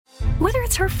Whether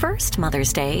it's her first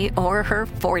Mother's Day or her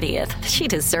 40th, she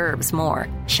deserves more.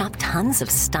 Shop tons of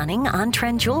stunning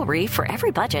on-trend jewelry for every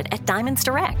budget at Diamonds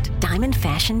Direct. Diamond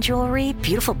fashion jewelry,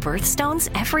 beautiful birthstones,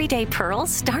 everyday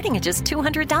pearls starting at just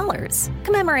 $200.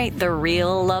 Commemorate the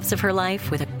real loves of her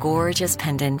life with a gorgeous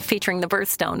pendant featuring the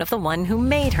birthstone of the one who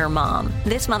made her mom.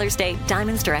 This Mother's Day,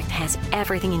 Diamonds Direct has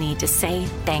everything you need to say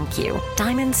thank you.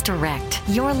 Diamonds Direct.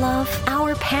 Your love,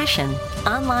 our passion.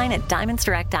 Online at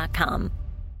diamondsdirect.com.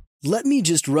 "Let me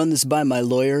just run this by my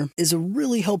lawyer" is a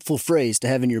really helpful phrase to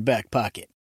have in your back pocket.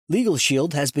 Legal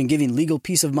Shield has been giving legal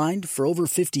peace of mind for over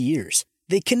 50 years.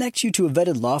 They connect you to a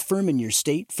vetted law firm in your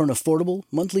state for an affordable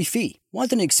monthly fee.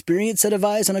 Want an experienced set of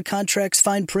eyes on a contract's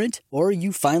fine print? Or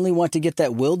you finally want to get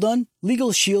that will done?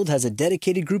 Legal Shield has a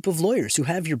dedicated group of lawyers who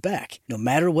have your back, no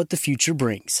matter what the future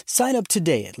brings. Sign up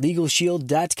today at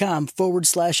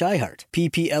LegalShield.com/iHeart.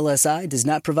 PPLSI does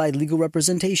not provide legal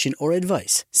representation or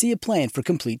advice. See a plan for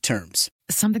complete terms.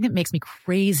 Something that makes me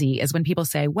crazy is when people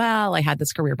say, well, I had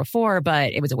this career before,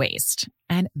 but it was a waste.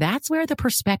 And that's where the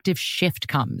perspective shift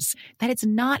comes, that it's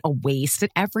not a waste,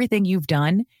 that everything you've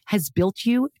done has built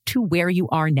you to where you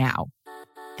are now.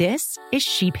 This is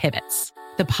She Pivots,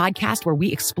 the podcast where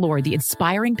we explore the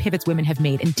inspiring pivots women have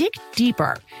made and dig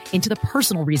deeper into the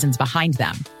personal reasons behind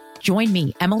them. Join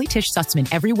me, Emily Tish Sussman,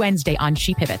 every Wednesday on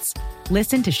She Pivots.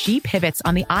 Listen to She Pivots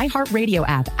on the iHeartRadio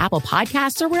app, Apple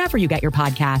Podcasts, or wherever you get your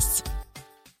podcasts.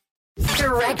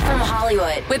 Direct from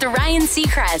Hollywood with Ryan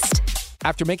Seacrest.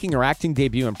 After making her acting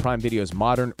debut in Prime Video's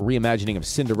modern reimagining of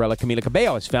Cinderella, Camila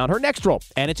Cabello has found her next role,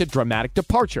 and it's a dramatic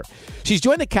departure. She's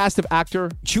joined the cast of actor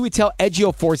Chiwetel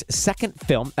Ejiofor's second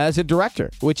film as a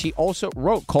director, which he also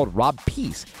wrote, called Rob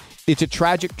Peace. It's a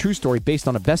tragic true story based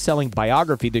on a best-selling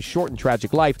biography, The Short and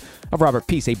Tragic Life of Robert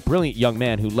Peace, a brilliant young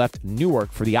man who left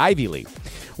Newark for the Ivy League.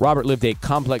 Robert lived a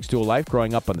complex dual life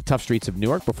growing up on the tough streets of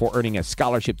Newark before earning a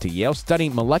scholarship to Yale,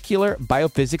 studying molecular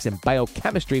biophysics and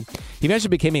biochemistry. He eventually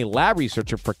became a lab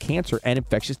researcher for cancer and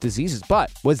infectious diseases,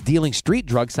 but was dealing street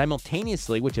drugs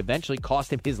simultaneously, which eventually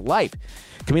cost him his life.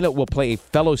 Camila will play a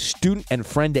fellow student and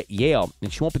friend at Yale,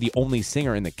 and she won't be the only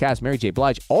singer in the cast. Mary J.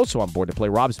 Blige also on board to play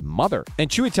Rob's mother, and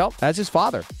Chiwetel as his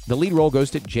father. The lead role goes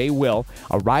to Jay Will,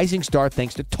 a rising star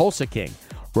thanks to Tulsa King.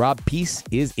 Rob Peace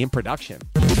is in production.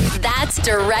 That's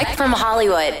direct from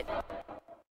Hollywood.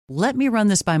 "Let me run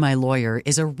this by my lawyer"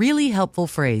 is a really helpful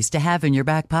phrase to have in your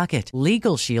back pocket.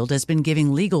 Legal Shield has been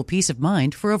giving legal peace of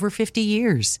mind for over 50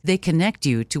 years. They connect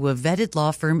you to a vetted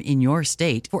law firm in your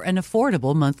state for an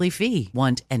affordable monthly fee.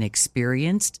 Want an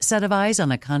experienced set of eyes on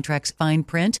a contract's fine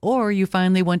print? Or you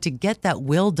finally want to get that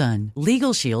will done?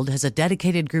 Legal Shield has a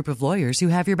dedicated group of lawyers who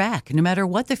have your back, no matter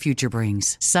what the future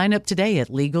brings. Sign up today at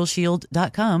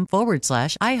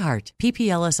LegalShield.com/iHeart.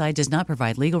 PPLSI does not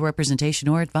provide legal representation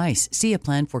or advice. See a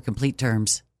plan for complete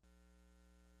terms.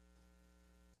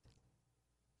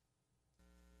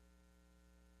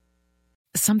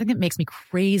 Something that makes me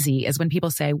crazy is when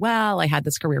people say, well, I had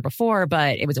this career before,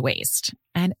 but it was a waste.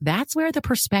 And that's where the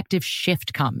perspective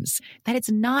shift comes, that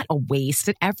it's not a waste,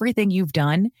 that everything you've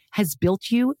done has built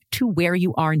you to where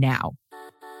you are now.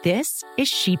 This is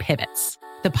She Pivots,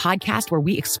 the podcast where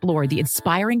we explore the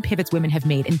inspiring pivots women have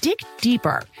made and dig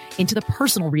deeper into the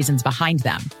personal reasons behind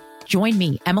them. Join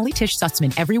me, Emily Tish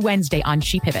Sussman, every Wednesday on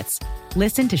She Pivots.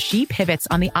 Listen to She Pivots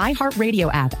on the iHeartRadio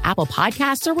app, Apple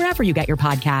Podcasts, or wherever you get your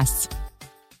podcasts.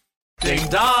 Ding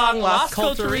dong, Las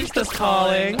Culturistas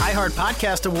calling. iHeart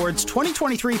Podcast Awards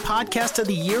 2023 Podcast of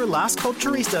the Year, Las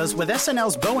Culturistas, with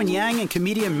SNL's Bowen Yang and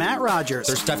comedian Matt Rogers.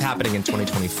 There's stuff happening in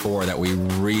 2024 that we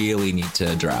really need to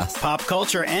address. Pop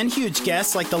culture and huge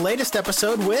guests like the latest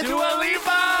episode with Dua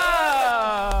Lipa!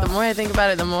 The more I think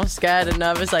about it, the more scared and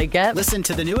nervous I get. Listen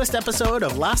to the newest episode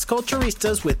of Las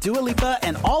Culturistas with Dua Lipa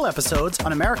and all episodes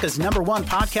on America's #1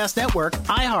 podcast network,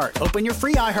 iHeart. Open your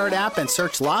free iHeart app and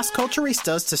search Las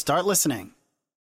Culturistas to start listening.